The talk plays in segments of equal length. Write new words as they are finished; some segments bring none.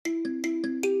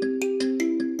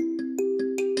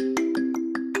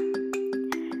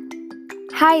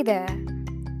Hi there,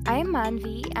 I'm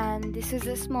Manvi, and this is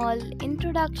a small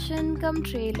introduction come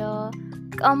trailer,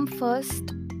 come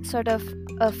first sort of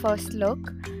a first look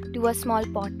to a small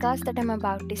podcast that I'm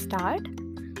about to start.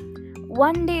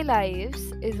 One Day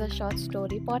Lives is a short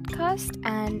story podcast,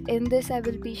 and in this, I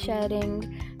will be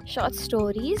sharing short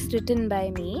stories written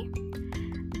by me.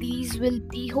 These will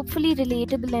be hopefully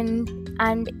relatable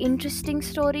and interesting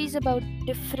stories about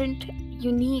different,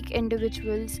 unique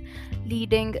individuals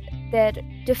leading their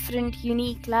different,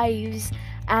 unique lives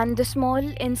and the small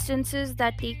instances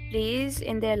that take place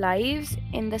in their lives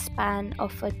in the span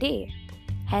of a day.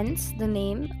 Hence, the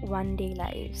name One Day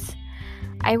Lives.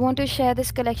 I want to share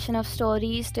this collection of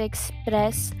stories to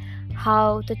express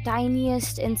how the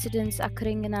tiniest incidents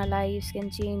occurring in our lives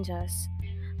can change us,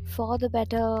 for the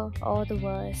better or the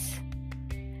worse.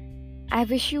 I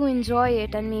wish you enjoy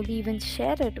it and maybe even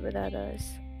share it with others.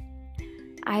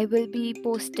 I will be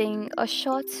posting a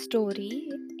short story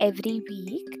every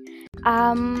week.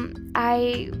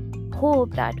 I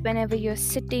hope that whenever you're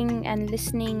sitting and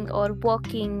listening or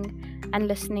walking and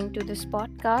listening to this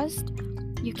podcast,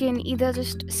 you can either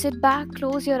just sit back,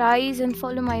 close your eyes, and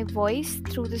follow my voice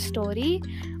through the story,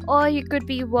 or you could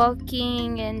be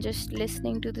working and just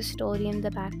listening to the story in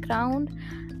the background.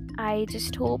 I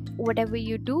just hope whatever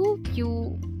you do,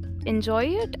 you enjoy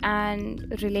it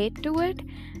and relate to it.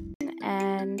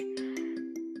 And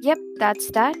yep,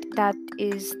 that's that. That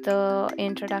is the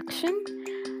introduction.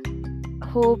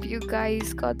 Hope you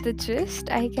guys got the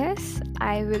gist, I guess.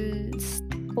 I will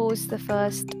post the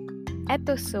first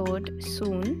episode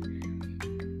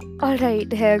soon.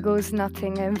 Alright, here goes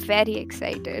nothing. I'm very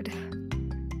excited.